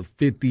scored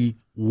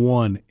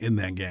 51 in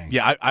that game.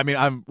 Yeah, I mean,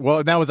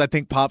 that was, I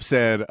think Pop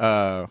said,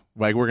 we're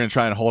going to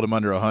try and hold him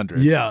under 100.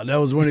 Yeah, that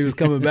was when he was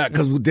coming back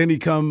because didn't he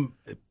come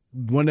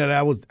when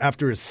that was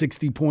after a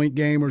 60-point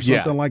game or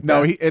something like that?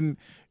 No, and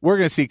we're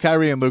going to see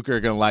Kyrie and Luka are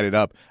going to light it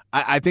up.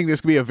 I think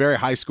this could be a very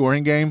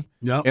high-scoring game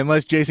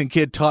unless Jason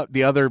Kidd taught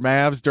the other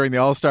Mavs during the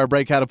All-Star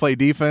break how to play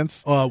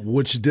defense.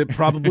 Which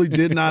probably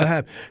did not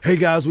happen. Hey,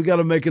 guys, we got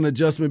to make an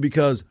adjustment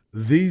because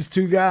these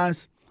two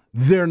guys,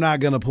 they're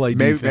not going to play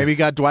defense. Maybe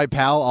got Dwight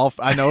Powell off.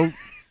 I know.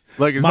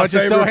 Look, as much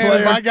as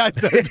Sohan my guy,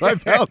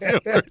 Dwight Powell's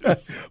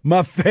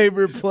my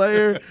favorite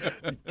player,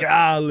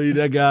 golly,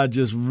 that guy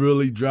just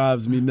really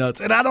drives me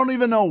nuts. And I don't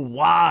even know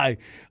why.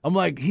 I'm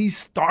like, he's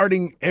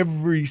starting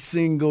every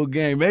single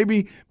game.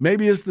 Maybe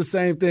it's the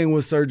same thing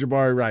with Serge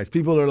Jabari Rice.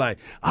 People are like,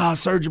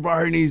 Serge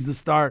Jabari needs to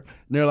start.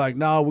 And they're like,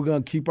 no, we're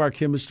going to keep our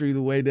chemistry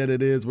the way that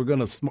it is. We're going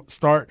to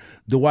start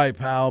Dwight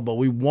Powell, but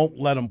we won't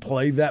let him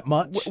play that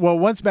much. Well,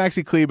 once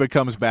Maxi Kleber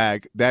comes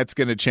back, that's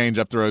going to change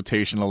up the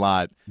rotation a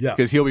lot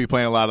because he'll be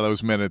playing a lot of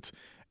those minutes.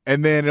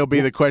 And then it'll be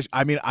the question.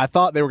 I mean, I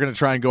thought they were going to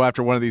try and go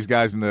after one of these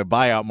guys in the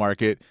buyout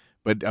market,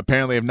 but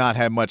apparently have not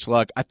had much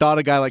luck. I thought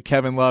a guy like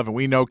Kevin Love, and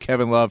we know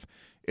Kevin Love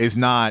is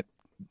not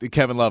the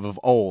Kevin Love of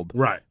old.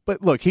 Right.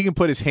 But look, he can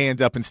put his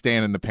hands up and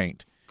stand in the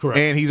paint. Correct.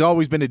 And he's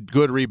always been a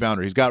good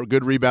rebounder. He's got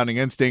good rebounding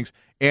instincts,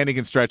 and he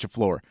can stretch a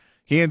floor.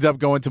 He ends up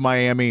going to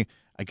Miami.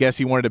 I guess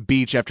he wanted a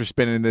beach after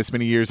spending this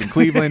many years in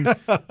Cleveland.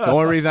 The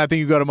only reason I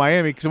think you go to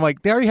Miami, because I'm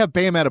like, they already have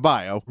Bam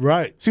Adebayo.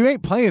 Right. So you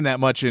ain't playing that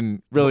much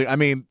in really, I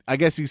mean, I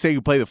guess you say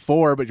you play the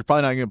 4, but you're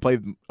probably not going to play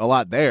a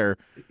lot there.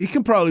 He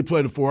can probably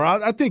play the 4.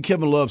 I think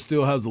Kevin Love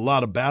still has a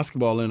lot of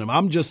basketball in him.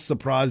 I'm just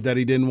surprised that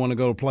he didn't want to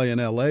go play in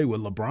L.A.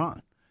 with LeBron.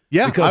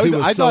 Yeah, because he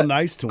was so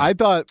nice to him. I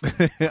thought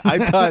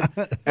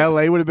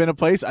L.A. would have been a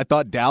place. I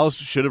thought Dallas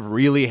should have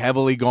really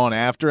heavily gone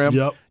after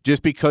him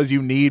just because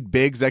you need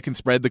bigs that can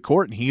spread the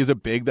court, and he is a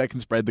big that can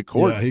spread the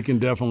court. Yeah, he can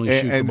definitely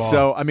shoot the ball. And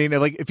so, I mean,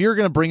 like if you're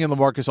going to bring in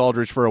LaMarcus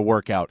Aldridge for a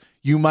workout,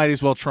 you might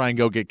as well try and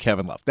go get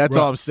Kevin Love. That's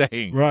all I'm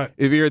saying. Right.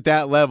 If you're at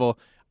that level,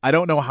 I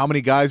don't know how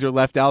many guys are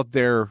left out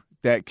there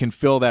that can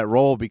fill that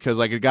role because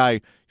like a guy,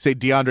 say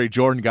DeAndre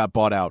Jordan got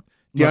bought out.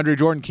 DeAndre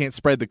Jordan can't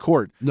spread the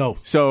court. No.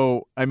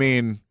 So, I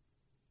mean,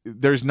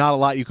 there's not a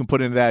lot you can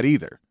put into that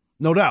either.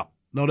 No doubt.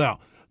 Let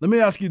me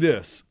ask you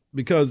this,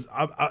 because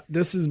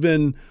this has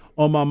been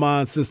on my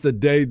mind since the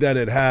day that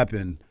it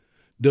happened.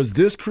 Does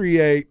this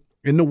create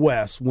in the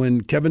West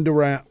when Kevin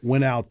Durant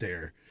went out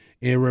there?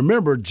 And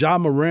remember, Ja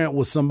Morant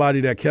was somebody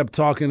that kept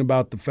talking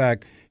about the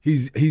fact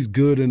he's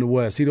good in the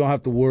West. He don't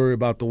have to worry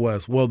about the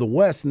West. Well, the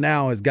West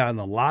now has gotten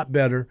a lot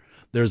better.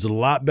 There's a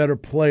lot better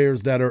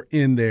players that are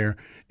in there,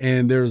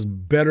 and there's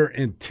better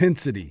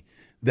intensity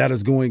that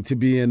is going to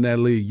be in that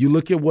league. You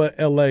look at what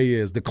L.A.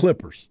 is, the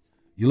Clippers.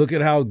 You look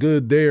at how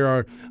good they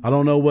are. I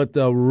don't know what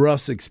the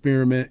Russ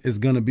experiment is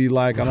going to be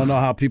like. I don't know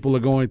how people are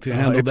going to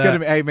handle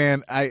that. Hey,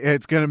 man,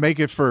 it's going to make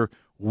it for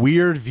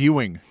weird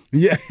viewing.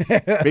 Yeah.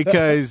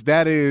 Because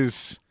that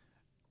is,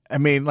 I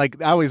mean,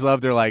 like, I always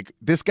love, they're like,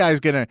 this guy's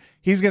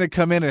he's going to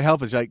come in and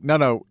help us. Like,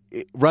 no,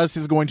 Russ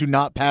is going to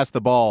not pass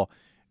the ball.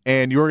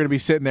 And you're going to be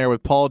sitting there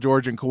with Paul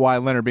George and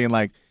Kawhi Leonard being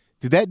like,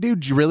 did that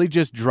dude really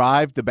just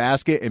drive the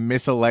basket and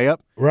miss a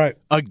layup? Right.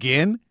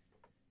 Again?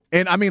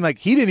 And, I mean, like,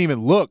 he didn't even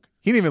look.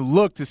 He didn't even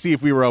look to see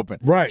if we were open.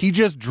 Right. He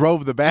just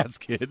drove the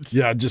basket.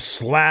 Yeah, just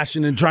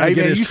slashing and trying to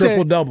get his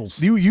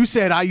triple-doubles. You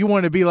said you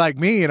want to be like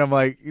me, and I'm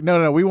like,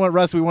 no, we want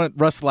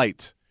Russ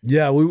light.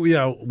 Yeah,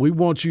 we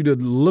want you to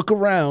look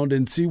around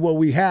and see what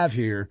we have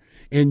here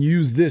and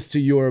use this to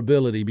your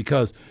ability,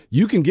 because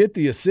you can get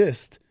the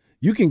assist.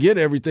 You can get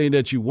everything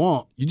that you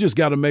want. You just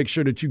got to make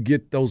sure that you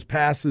get those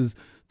passes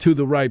to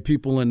the right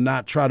people and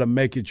not try to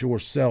make it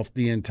yourself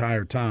the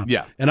entire time.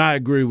 Yeah. And I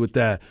agree with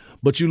that.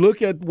 But you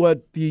look at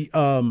what the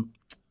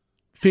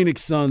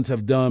Phoenix Suns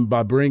have done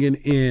by bringing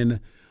in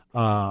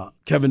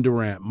Kevin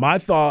Durant. My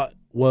thought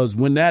was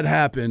when that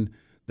happened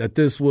that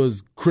this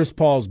was Chris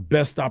Paul's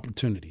best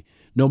opportunity.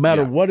 No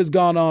matter what has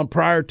gone on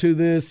prior to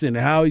this and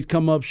how he's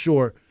come up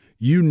short,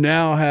 You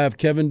now have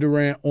Kevin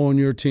Durant on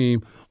your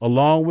team,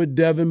 along with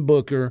Devin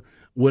Booker,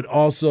 with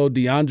also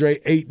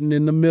DeAndre Ayton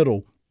in the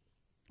middle.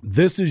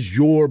 This is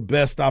your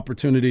best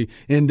opportunity,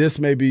 and this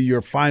may be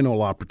your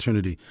final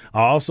opportunity.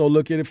 I also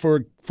look at it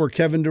for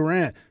Kevin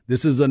Durant.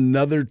 This is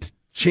another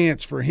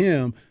chance for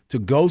him to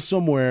go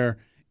somewhere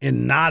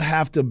and not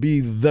have to be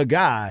the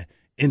guy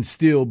and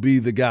still be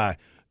the guy.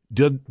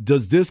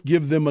 Does this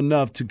give them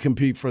enough to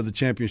compete for the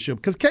championship?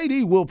 Because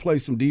KD will play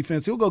some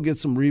defense. He'll go get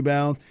some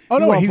rebounds. Oh,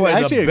 no, he's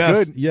actually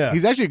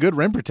he's actually a good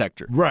rim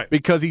protector. Right.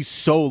 Because he's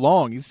so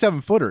long. He's a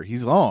 7-footer.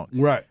 He's long.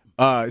 Right.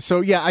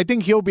 So, yeah, I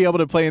think he'll be able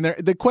to play in there.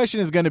 The question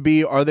is going to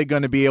be, are they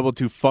going to be able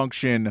to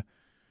function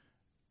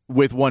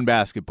with one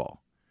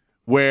basketball?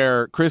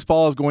 Where Chris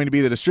Paul is going to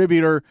be the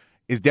distributor.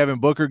 Is Devin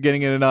Booker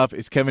getting it enough?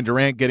 Is Kevin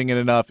Durant getting it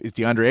enough? Is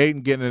DeAndre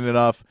Ayton getting it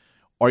enough?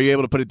 Are you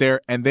able to put it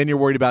there? And then you're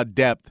worried about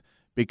depth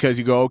because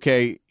you go,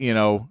 okay,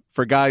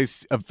 for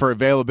guys, for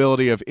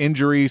availability of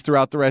injuries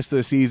throughout the rest of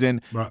the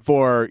season, right.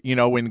 For,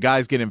 when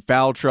guys get in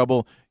foul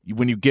trouble,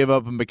 when you give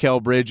up a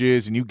Mikal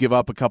Bridges and you give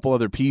up a couple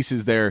other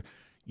pieces there,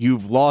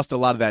 you've lost a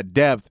lot of that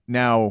depth.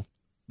 Now,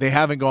 they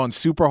haven't gone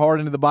super hard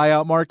into the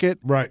buyout market,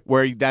 right?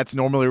 Where that's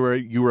normally where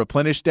you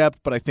replenish depth,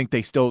 but I think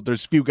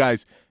there's a few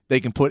guys they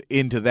can put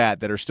into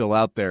that are still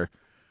out there.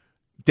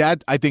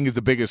 That, I think, is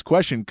the biggest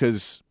question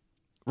because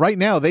right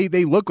now they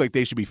look like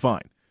they should be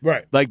fine.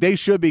 Right. Like they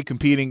should be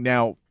competing.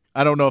 Now,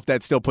 I don't know if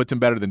that still puts them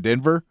better than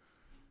Denver,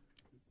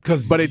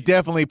 but it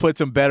definitely puts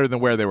them better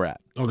than where they were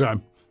at. Okay.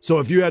 So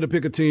if you had to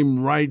pick a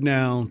team right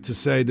now to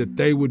say that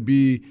they would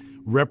be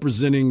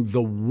representing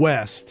the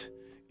West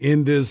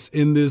in this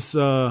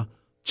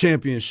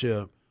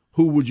championship,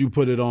 who would you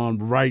put it on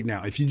right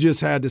now? If you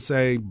just had to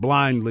say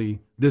blindly,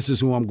 this is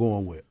who I'm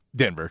going with.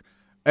 Denver.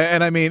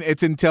 And I mean,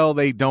 it's until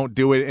they don't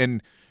do it.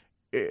 And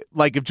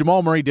like if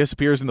Jamal Murray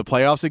disappears in the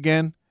playoffs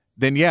again,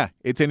 then yeah,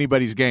 it's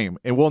anybody's game.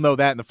 And we'll know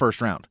that in the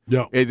first round.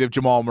 Yeah. If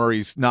Jamal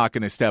Murray's not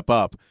going to step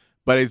up.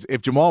 But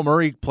if Jamal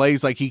Murray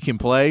plays like he can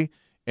play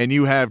and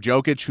you have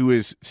Jokic, who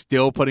is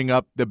still putting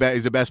up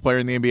is the best player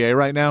in the NBA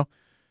right now,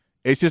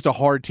 it's just a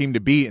hard team to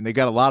beat. And they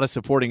got a lot of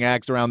supporting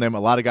acts around them, a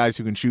lot of guys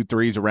who can shoot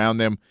threes around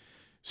them.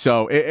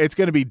 So it's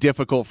going to be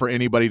difficult for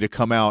anybody to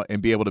come out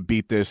and be able to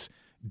beat this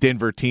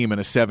Denver team in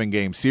a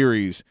 7-game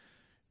series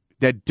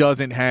that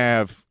doesn't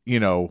have,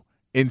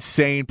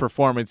 insane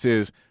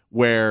performances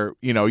where,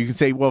 you can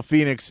say, well,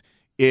 Phoenix,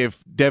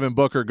 if Devin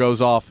Booker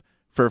goes off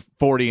for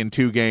 40 in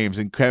 2 games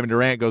and Kevin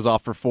Durant goes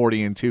off for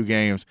 40 in 2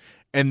 games,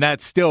 and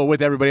that's still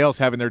with everybody else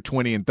having their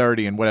 20 and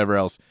 30 and whatever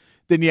else,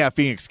 then yeah,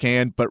 Phoenix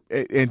can. But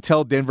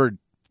until Denver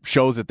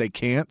shows that they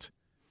can't,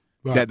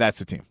 right. That's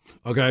the team.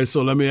 Okay,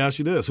 so let me ask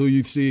you this. Who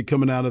you see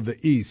coming out of the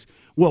East?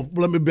 Well,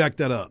 let me back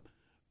that up.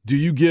 Do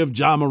you give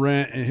Ja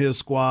Morant and his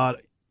squad,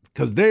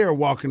 because they are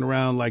walking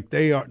around like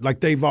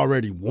they've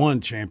already won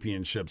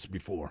championships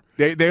before.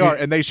 They are,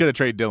 and they should have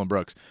traded Dillon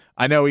Brooks.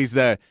 I know he's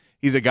a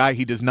guy,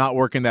 he does not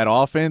work in that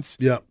offense.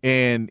 Yeah.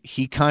 And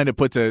he kind of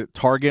puts a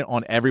target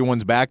on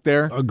everyone's back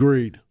there.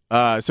 Agreed.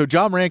 So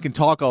Ja Morant can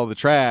talk all the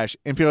trash,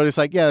 and people are just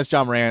like, yeah, that's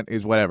Ja Morant,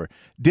 is whatever.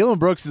 Dillon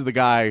Brooks is the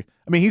guy.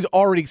 I mean, he's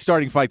already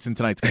starting fights in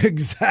tonight's game.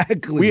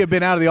 Exactly. We have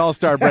been out of the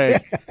All-Star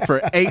break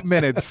for 8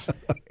 minutes,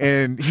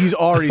 and he's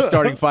already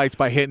starting fights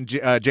by hitting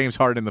James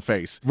Harden in the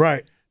face.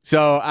 Right.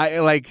 So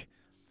I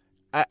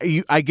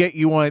get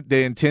you want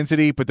the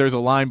intensity, but there's a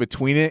line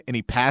between it, and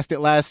he passed it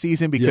last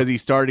season because he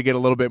started to get a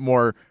little bit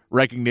more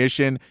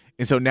recognition,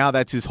 and so now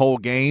that's his whole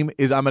game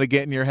is I'm going to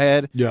get in your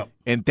head,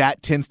 and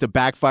that tends to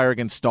backfire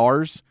against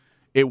stars.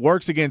 It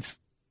works against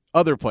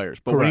other players,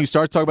 but when you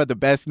start talking about the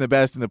best and the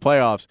best in the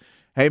playoffs,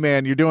 hey,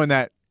 man, you're doing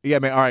that. Yeah,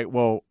 man, all right,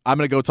 well, I'm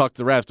going to go talk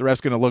to the refs. The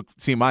ref's going to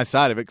see my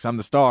side of it because I'm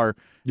the star,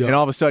 and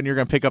all of a sudden you're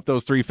going to pick up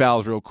those 3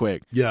 fouls real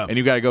quick, and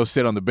you got to go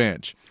sit on the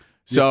bench.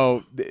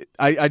 So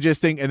I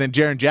just think, and then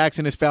Jaren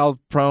Jackson is foul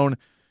prone,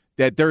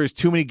 that there is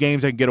too many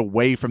games I can get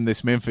away from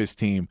this Memphis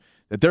team,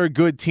 that they're a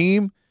good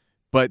team,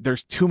 but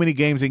there's too many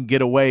games they can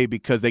get away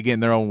because they get in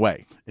their own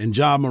way. And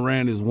Ja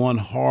Morant is one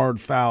hard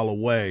foul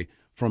away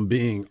from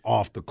being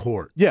off the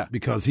court. Yeah.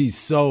 Because he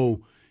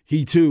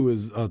too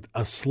is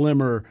a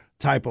slimmer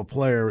type of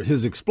player.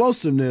 His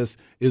explosiveness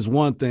is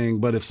one thing,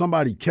 but if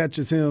somebody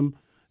catches him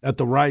at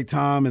the right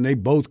time and they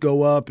both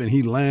go up and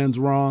he lands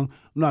wrong,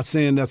 I'm not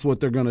saying that's what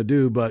they're going to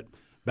do, but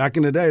back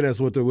in the day, that's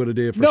what they would have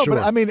did for sure. No,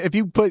 but I mean, if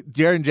you put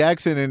Jaren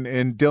Jackson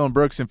and Dillon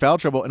Brooks in foul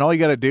trouble, and all you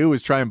got to do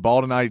is try and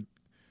ball tonight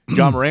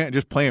Ja Morant and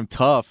just play him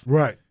tough.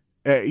 Right.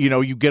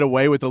 You get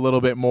away with a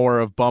little bit more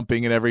of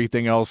bumping and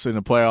everything else in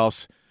the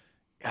playoffs.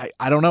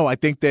 I don't know. I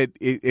think that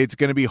it's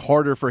going to be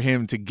harder for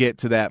him to get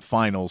to that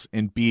finals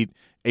and beat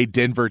a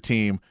Denver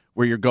team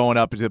where you're going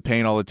up into the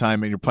paint all the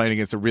time and you're playing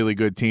against a really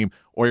good team,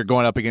 or you're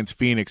going up against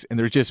Phoenix and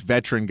they're just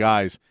veteran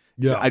guys.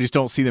 Yeah. I just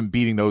don't see them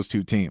beating those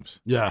two teams.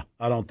 Yeah,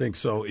 I don't think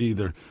so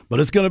either. But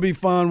it's going to be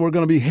fun. We're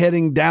going to be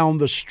heading down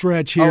the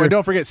stretch here. Oh, and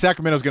don't forget,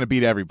 Sacramento's going to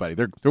beat everybody.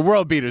 They're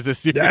world beaters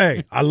this year.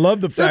 Hey, I love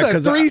the fact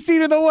because they're the 3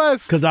 seed in the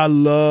West. Because I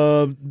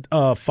love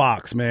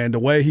Fox, man. The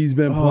way he's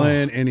been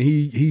playing, and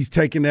he's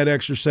taking that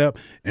extra step.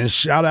 And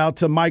shout out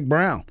to Mike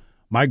Brown.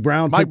 Mike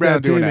Brown Mike took Brown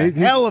that doing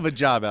team. a hell of a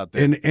job out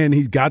there. And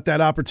he's got that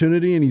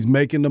opportunity, and he's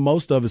making the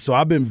most of it. So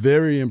I've been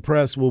very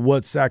impressed with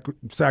what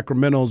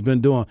Sacramento's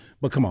been doing.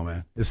 But come on,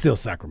 man, it's still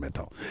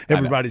Sacramento.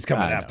 Everybody's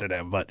coming after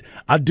them. But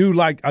I do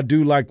like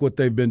what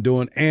they've been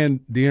doing. And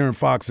De'Aaron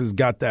Fox has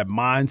got that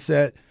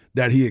mindset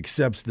that he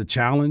accepts the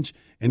challenge,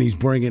 and he's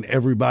bringing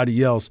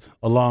everybody else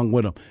along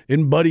with him.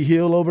 Isn't Buddy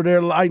Hield over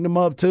there lighting them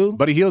up too?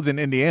 Buddy Hield's in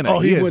Indiana. Oh,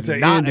 he went is to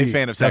not Indy. a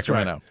fan of That's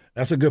Sacramento. right.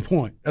 That's a good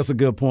point. That's a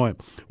good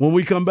point. When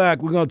we come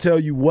back, we're going to tell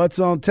you what's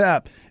on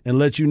tap and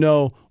let you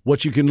know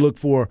what you can look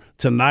for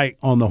tonight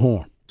on the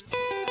Horn.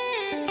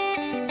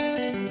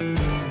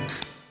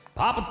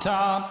 Papa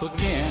Top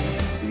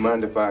again. You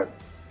mind if I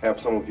have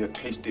some of your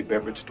tasty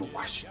beverage to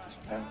wash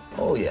this down?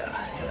 Oh,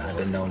 yeah. I've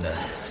been known to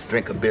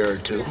drink a beer or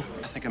two.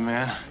 I think a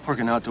man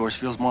working outdoors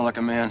feels more like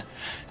a man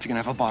if you can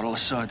have a bottle of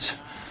suds.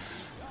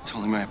 It's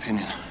only my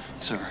opinion,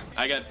 sir.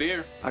 I got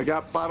beer. I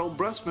got bottled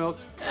breast milk.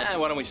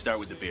 Why don't we start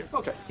with the beer?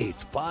 Okay.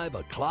 It's 5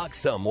 o'clock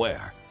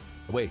somewhere.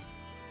 Wait,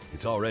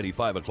 it's already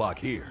 5 o'clock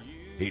here.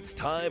 It's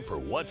time for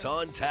What's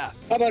on Tap.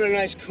 How about a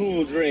nice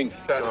cool drink?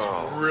 That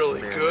is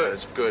really good.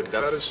 That's good.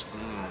 That's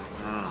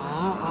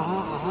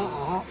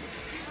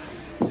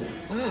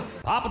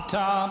Papa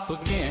Top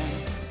again.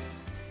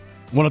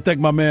 I want to thank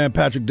my man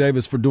Patrick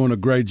Davis for doing a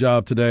great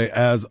job today,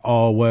 as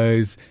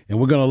always. And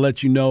we're going to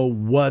let you know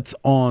what's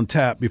on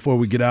tap before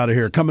we get out of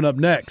here. Coming up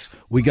next,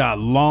 we got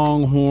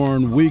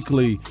Longhorn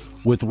Weekly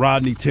with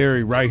Rodney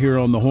Terry right here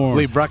on the Horn.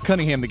 Leave Brock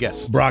Cunningham the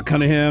guest. Brock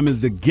Cunningham is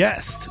the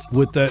guest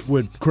with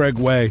Craig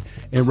Way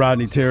and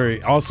Rodney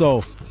Terry.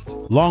 Also,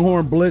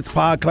 Longhorn Blitz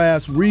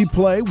podcast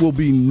replay will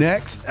be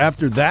next.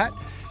 After that,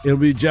 it'll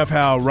be Jeff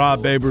Howe,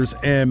 Rob Babers,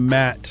 and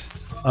Matt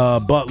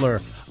Butler.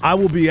 I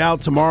will be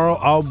out tomorrow.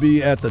 I'll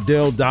be at the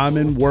Dale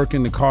Diamond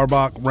working the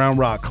Carbach Round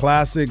Rock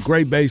Classic.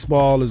 Great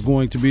baseball is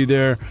going to be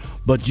there.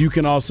 But you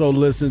can also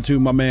listen to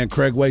my man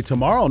Craig Way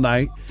tomorrow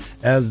night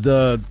as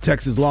the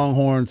Texas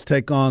Longhorns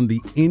take on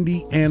the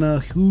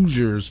Indiana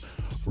Hoosiers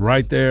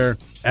right there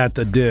at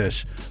the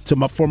Dish.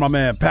 For my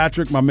man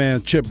Patrick, my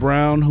man Chip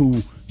Brown,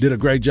 who did a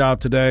great job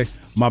today.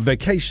 My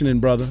vacationing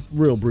brother,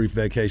 real brief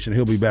vacation.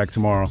 He'll be back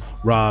tomorrow.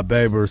 Rob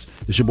Babers.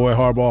 It's your boy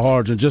Hardball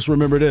Harge. And just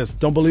remember this,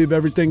 don't believe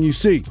everything you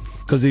see,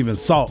 because even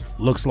salt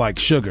looks like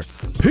sugar.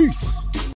 Peace.